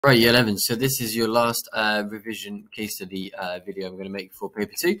Right, year 11. So this is your last revision case study video I'm going to make for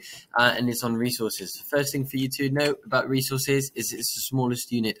paper 2, and it's on resources. First thing for you to know about resources is it's the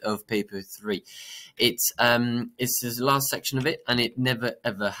smallest unit of paper 3. It's the last section of it, and it never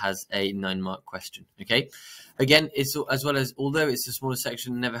ever has a 9-mark question. Okay, again, it's although it's the smallest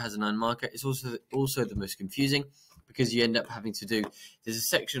section, never has a 9-marker. It's also the most confusing, because you end up having to do, there's a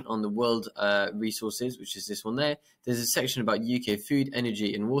section on the world resources, which is this one there. There's a section about UK food,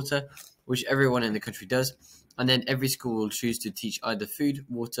 energy and water, which everyone in the country does. And then every school will choose to teach either food,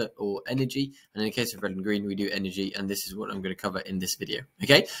 water or energy. And in the case of red and green, we do energy. And this is what I'm going to cover in this video.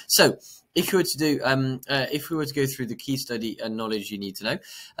 Okay, so if you were to do, if we were to go through the key study and knowledge you need to know,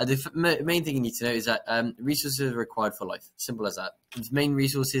 the main thing you need to know is that resources are required for life. Simple as that. The main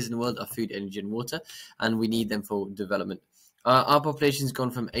resources in the world are food, energy and water, and we need them for development. Our population has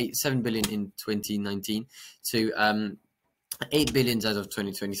gone from 7 billion in 2019 to 8 billions as of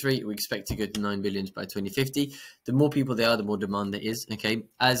 2023. We expect to go to 9 billions by 2050. The more people there are, the more demand there is. Okay,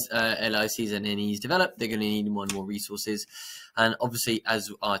 as LICs and NEs develop, they're going to need more and more resources. And obviously, as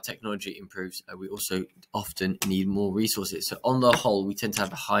our technology improves, we also often need more resources. So on the whole, we tend to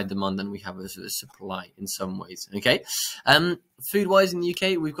have a higher demand than we have a sort of supply in some ways. Okay, food-wise in the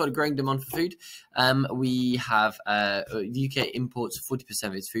UK, we've got a growing demand for food. We have the UK imports 40%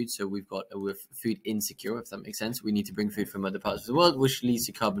 of its food, so we're food insecure, if that makes sense. We need to bring food from other parts of the world, which leads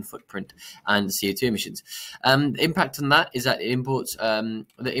to carbon footprint and CO2 emissions. The impact on that is that the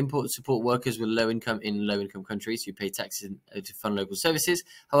imports support workers with low income in low income countries who pay taxes to fund local services.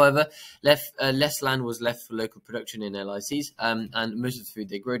 However, less land was left for local production in LICs, and most of the food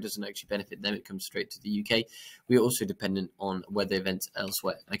they grow doesn't actually benefit them. It comes straight to the UK. We are also dependent on weather events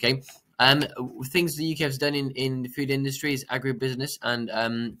elsewhere. Okay, things the UK has done in the food industry is agribusiness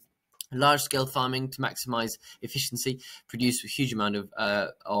and large-scale farming to maximize efficiency, produce a huge amount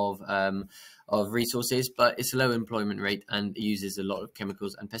of resources, but it's a low employment rate and uses a lot of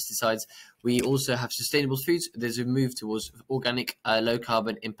chemicals and pesticides. We also have sustainable foods. There's a move towards organic, low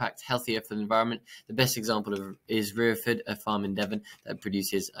carbon impact, healthier for the environment. The best example is Riverford, a farm in Devon that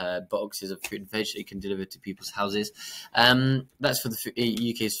produces boxes of fruit and veg that you can deliver to people's houses. That's for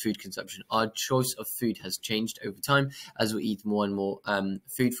the UK's food consumption. Our choice of food has changed over time as we eat more and more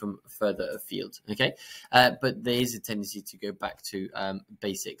food from further afield. Okay, but there is a tendency to go back to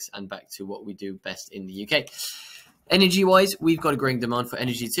basics and back to what we do best in the UK. Energy wise, we've got a growing demand for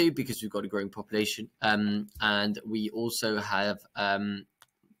energy too, because we've got a growing population, and we also have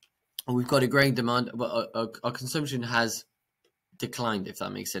we've got a growing demand, but our consumption has declined, if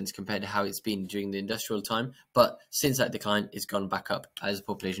that makes sense, compared to how it's been during the industrial time. But since that decline, it's gone back up as the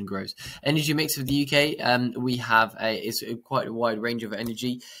population grows. Energy mix of the UK, we have it's quite a wide range of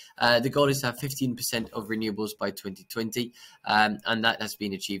energy. The goal is to have 15% of renewables by 2020, and that has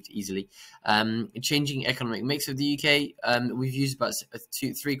been achieved easily. Changing economic mix of the UK, we've used about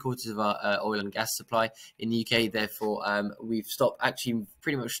 3/4 of our oil and gas supply in the UK. Therefore, we've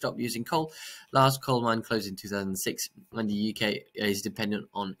pretty much stopped using coal. Last coal mine closed in 2006, and the UK is dependent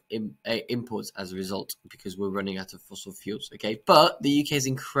on imports as a result, because we're running out of fossil fuels. Okay, but the UK is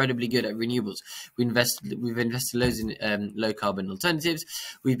incredibly good at renewables. We've invested loads in low carbon alternatives.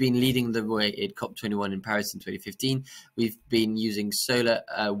 We've been leading the way at COP21 in Paris in 2015. We've been using solar,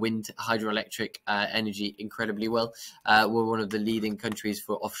 wind, hydroelectric energy incredibly well. We're one of the leading countries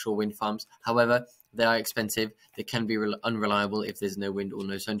for offshore wind farms. However, they are expensive. They can be unreliable if there's no wind or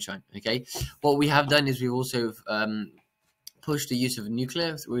no sunshine. Okay, what we have done is we've also pushed the use of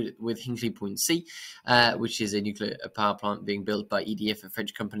nuclear with Hinkley Point C, which is a nuclear power plant being built by EDF, a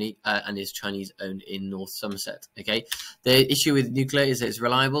French company, and is Chinese owned in North Somerset. Okay, the issue with nuclear is that it's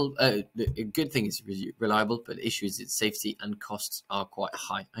reliable. The good thing is it's reliable, but the issue is its safety and costs are quite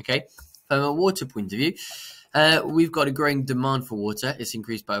high. Okay, from a water point of view, we've got a growing demand for water. It's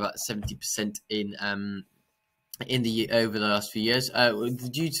increased by about 70% over the last few years.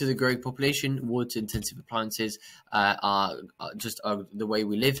 Due to the growing population, water intensive appliances are the way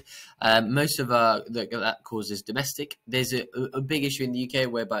we live. Most of that causes domestic. There's a big issue in the UK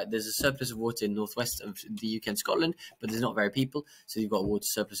whereby there's a surplus of water in northwest of the UK and Scotland, but there's not very people, so you've got a water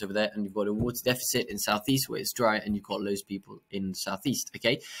surplus over there, and you've got a water deficit in southeast where it's dry, and you've got loads of people in southeast.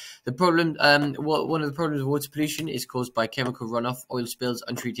 Okay, the problem, one of the problems of water pollution is caused by chemical runoff, oil spills,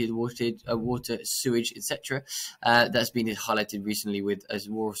 untreated water, sewage, etc. That's been highlighted recently with as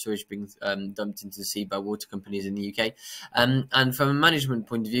raw sewage being dumped into the sea by water companies in the UK. And from a management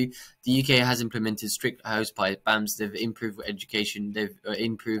point of view, the UK has implemented strict hosepipe bans. They've improved education. They've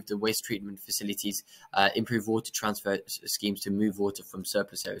improved the waste treatment facilities, improved water transfer schemes to move water from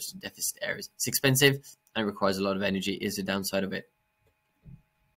surplus areas to deficit areas. It's expensive and requires a lot of energy, is the downside of it.